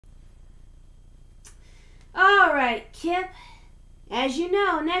Alright, Kip. As you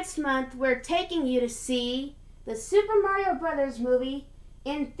know, next month we're taking you to see the Super Mario Brothers movie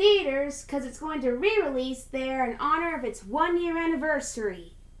in theaters because it's going to re-release there in honor of its 1-year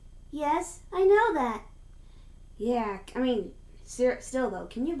anniversary. Yes, I know that. Yeah, I mean, still though,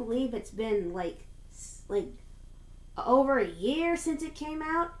 can you believe it's been like over a year since it came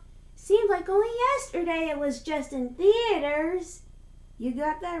out? Seems like only yesterday it was just in theaters. You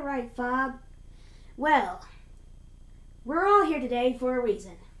got that right, Fob. Well, we're all here today for a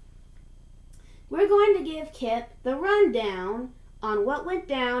reason. We're going to give Kip the rundown on what went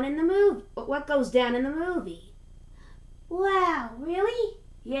down in the movie, what goes down in the movie. Wow, really?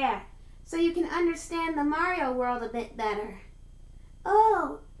 Yeah, so you can understand the Mario world a bit better.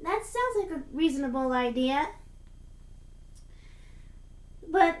 Oh, that sounds like a reasonable idea.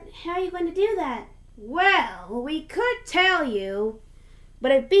 But how are you going to do that? Well, we could tell you, but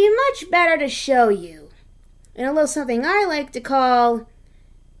it'd be much better to show you. And a little something I like to call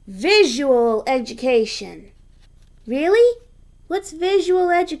visual education. Really? What's visual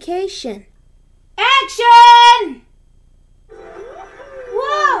education? Action!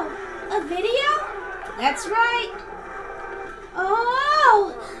 Whoa! A video? That's right.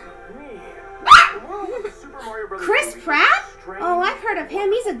 Oh! Chris Pratt? Oh, I've heard of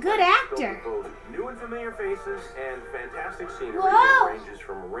him. He's a good actor. New and familiar faces and fantastic scenery Whoa. that ranges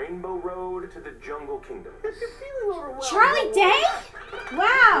from Rainbow Road to the Jungle Kingdom. If you're feeling overwhelmed, Charlie Day?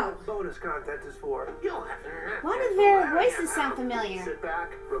 Wow. Bonus content is for. Why do their voices sound familiar? Sit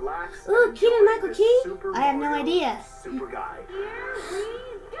back, relax. Ooh, Keegan Michael Key? I have no idea. Super guy.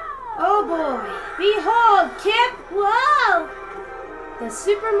 Oh boy. Behold, Kip. Whoa. The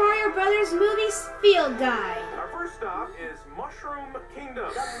Super Mario Brothers movie's field guide. Our first stop is Mushroom Kingdom.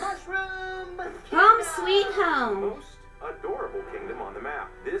 The Mushroom Kingdom. Home sweet home. Most adorable kingdom on the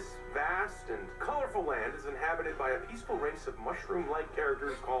map. This vast and colorful land is inhabited by a peaceful race of mushroom-like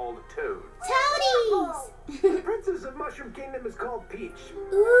characters called Toads. Toadies! The princess of Mushroom Kingdom is called Peach.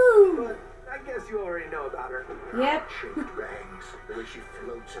 Ooh. But I guess you already know about her. Yep. Shaped bangs, the way she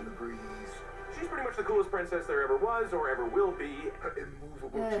floats in the breeze. She's pretty much the coolest princess there ever was or ever will be. Her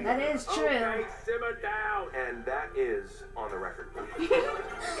immovable teeth. That is true. Okay, simmer down. And that is on the record.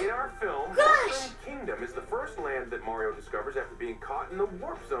 In our film, Gosh. Mushroom Kingdom is the first land that Mario discovers after being caught in the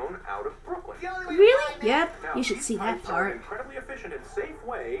warp zone out of Brooklyn. Really? Yep. Now, You should see that these pipes are an part. incredibly efficient and safe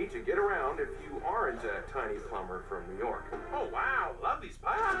way to get around if you aren't a tiny plumber from New York. Oh wow, love these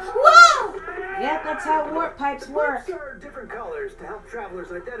pipes. Whoa! Yep, that's how warp pipes work. Pipes are different colors to help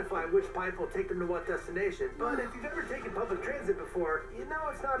travelers identify which pipe will take them to what destination. But if you've ever taken public transit before, you know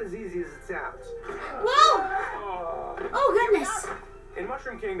it's not as easy as it sounds. Whoa! Oh goodness. In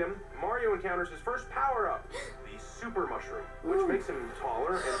Mushroom Kingdom, Mario encounters his first power-up, the Super Mushroom, which Ooh. makes him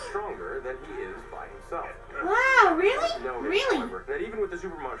taller and stronger than he is by himself. Wow, really? Notice, Really? however, that even with the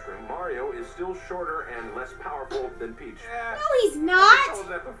Super Mushroom, Mario is still shorter and less powerful than Peach. No, he's not. Told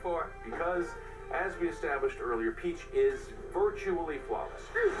that before. Because, as we established earlier, Peach is virtually flawless.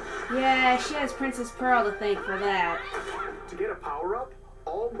 Yeah, she has Princess Pearl to thank for that. To get a power-up,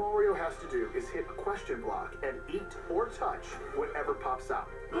 all Mario has to do is hit a question block and eat or touch whatever pops out.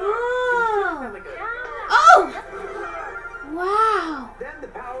 Oh! Oh! Wow! Then the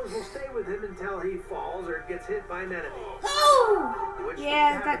powers will stay with him until he falls or gets hit by an enemy. Oh! Which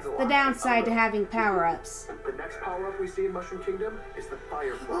Yeah, happens that's a the lot. downside to having power-ups. The next power-up we see in Mushroom Kingdom is the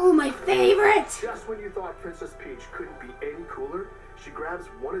Firefly. Oh, my favorite! Just when you thought Princess Peach couldn't be any cooler, she grabs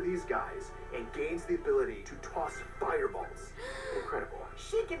one of these guys and gains the ability to toss fireballs. Incredible.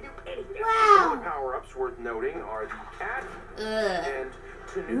 She can do anything. Other Wow! power-ups worth noting are the cat Ugh. and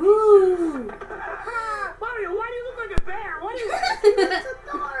Tanuki. Ooh! Mario, why do you look like a bear? What is that? It's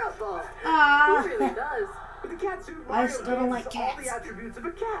adorable. Aw. It really does. With the cat suit, I Mario still don't like possesses all cats. the attributes of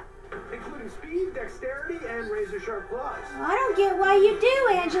a cat, including speed, dexterity, and razor-sharp claws. I don't get why you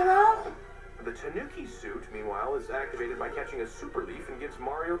do, Angelo. The Tanuki suit, meanwhile, is activated by catching a super leaf and gives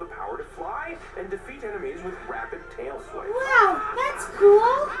Mario the power to fly and defeat enemies with rapid tail swipes. Wow, that's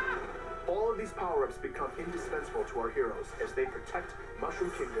cool. All of these power-ups become indispensable to our heroes as they protect Mushroom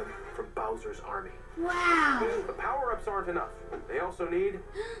Kingdom from Bowser's army. Wow. The power-ups aren't enough. They also need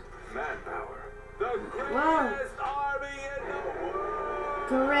manpower. The Whoa. greatest army in the world!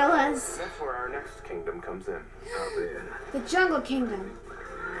 Gorillas. That's where our next kingdom comes in. The Jungle Kingdom.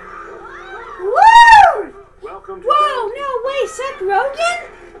 Woo! Welcome to Whoa, no way, Seth Rogen?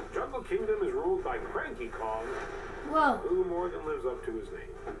 Jungle Kingdom is ruled by Cranky Kong, Whoa. who more than lives up to his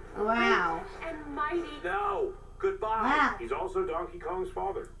name. Wow. And mighty. No! Goodbye! Wow. He's also Donkey Kong's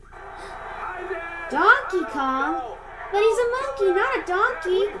father. Hi, Dad! Donkey Kong? No! But he's a monkey, not a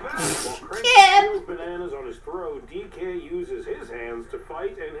donkey. While Kim! Cranky bananas on his throat, DK uses his hands to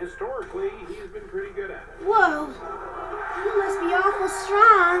fight, and historically, he's been pretty good at it. Whoa. He must be awful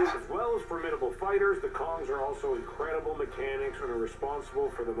strong. As well as formidable fighters, the Kongs are also incredible mechanics and are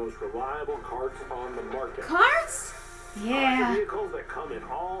responsible for the most reliable carts on the market. Carts? Yeah. Vehicles that come in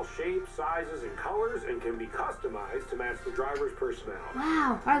all shapes, sizes, and colors and can be customized to match the driver's personality.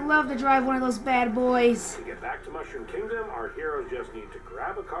 Wow, I'd love to drive one of those bad boys. To get back to Mushroom Kingdom, our heroes just need to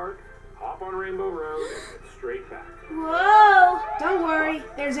grab a cart, hop on Rainbow Road, and get straight back. Whoa! Don't worry,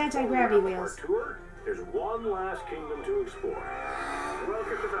 there's anti-gravity wheels. Our tour, there's one last kingdom to explore.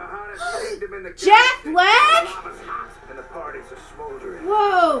 Welcome to the hottest kingdom in the Jack galaxy. Black? The lava's hot and the parties are smoldering.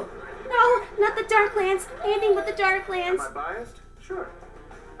 Whoa! No, not the Darklands. Anything but the Darklands. Am I biased? Sure.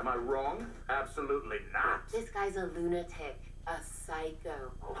 Am I wrong? Absolutely not. This guy's a lunatic, a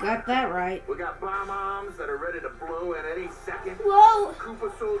psycho. Got that right. We got bomb arms that are ready to blow at any second. Whoa!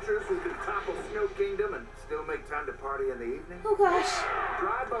 Koopa soldiers who can topple Snow Kingdom and still make time to party in the evening. Oh gosh.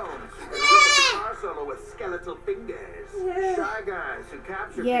 Dry bones who can rip a guitar solo with skeletal fingers. Yeah. Shy guys who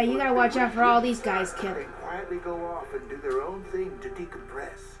capture Yeah, people you gotta and watch think out for all these guys, Kip. They quietly go off and do their own thing to decompress.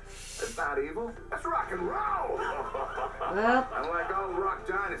 That's not evil. That's rock and roll. Well, Unlike all rock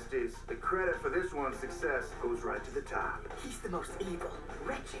dynasties, the credit for this one's success goes right to the top. He's the most evil,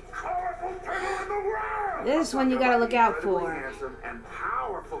 wretched, powerful turtle in the world. this one you gotta look out Incredibly for. handsome and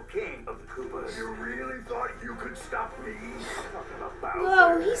powerful king of the Koopas. You really thought you could stop me? Talking about Bowser.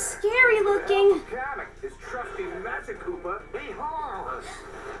 Whoa, he's scary looking. Kamek, his trusty magic Koopa, behold.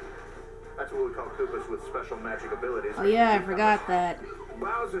 That's what we call Koopas with special magic abilities. Oh yeah, I forgot that.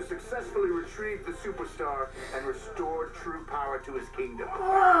 Bowser successfully retrieved the superstar and restored true power to his kingdom.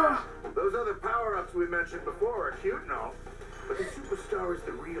 Whoa. Those other power-ups we mentioned before are cute and all, but the superstar is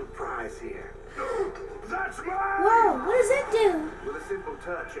the real prize here. No, that's mine! Whoa, what does it do? With a simple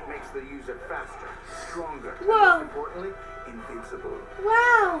touch, it makes the user faster, stronger, and Whoa. most importantly, invincible.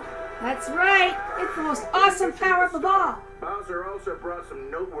 Wow. That's right. It's the most awesome power-up of all. Bowser also brought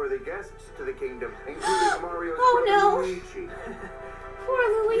some noteworthy guests to the kingdom, including Mario's Oh, brother no. Luigi,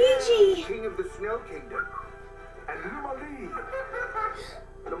 Poor Luigi. king of the Snow Kingdom, and Lumali,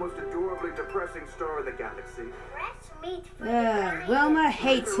 the most adorably depressing star in the galaxy. Wilma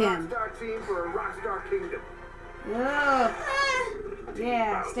hates The him. Rockstar team for a Rockstar Kingdom. Ugh.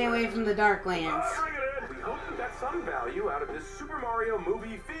 Yeah, stay away from the Darklands. Bring it in. We hope you got some value out of this Super Mario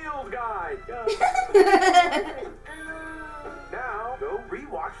movie field guide. Now, go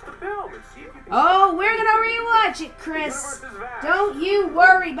rewatch the film and see if you can... Oh, we're gonna rewatch it, Chris. Don't you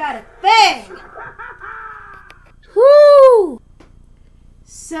worry about a thing. Whoo!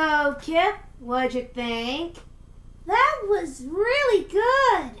 So, Kip, what'd you think? That was really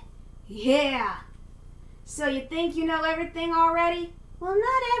good. Yeah. So you think you know everything already? Well,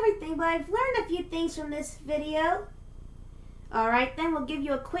 not everything, but I've learned a few things from this video. Alright, then we'll give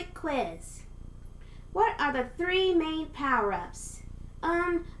you a quick quiz. What are the 3 main power-ups?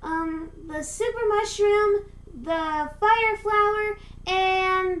 The Super Mushroom, the Fire Flower,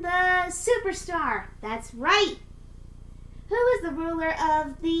 and the Superstar. That's right. Who is the ruler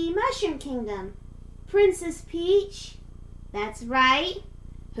of the Mushroom Kingdom? Princess Peach. That's right.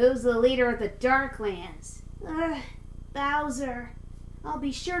 Who's the leader of the Darklands? Bowser. I'll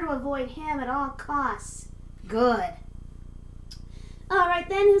be sure to avoid him at all costs. Good. Alright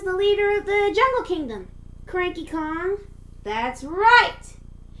then, who's the leader of the Jungle Kingdom? Cranky Kong? That's right!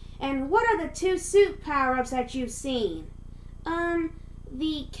 And what are the 2 suit power-ups that you've seen?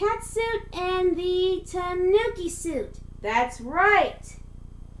 The cat suit and the Tanuki suit. That's right!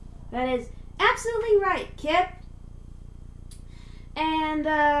 That is absolutely right, Kip. And,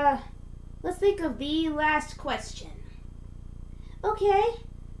 let's think of the last question. Okay.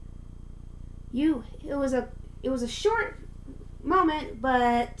 It was a short moment,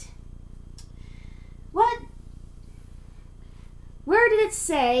 but where did it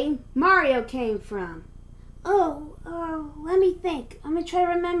say Mario came from? Let me think. Let me try to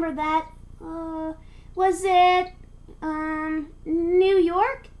remember that. Was it New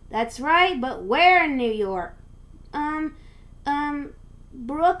York? That's right, but where in New York?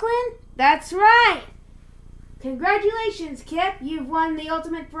 Brooklyn? That's right. Congratulations, Kip. You've won the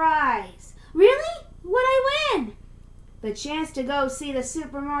ultimate prize. Really? What'd I win? The chance to go see the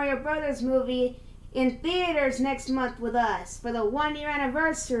Super Mario Brothers movie in theaters next month with us for the 1-year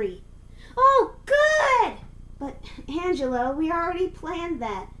anniversary. Oh, good! But, Angelo, we already planned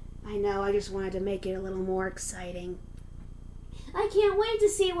that. I know, I just wanted to make it a little more exciting. I can't wait to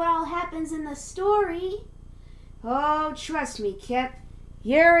see what all happens in the story. Oh, trust me, Kip.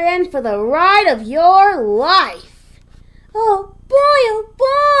 You're in for the ride of your life. Oh boy,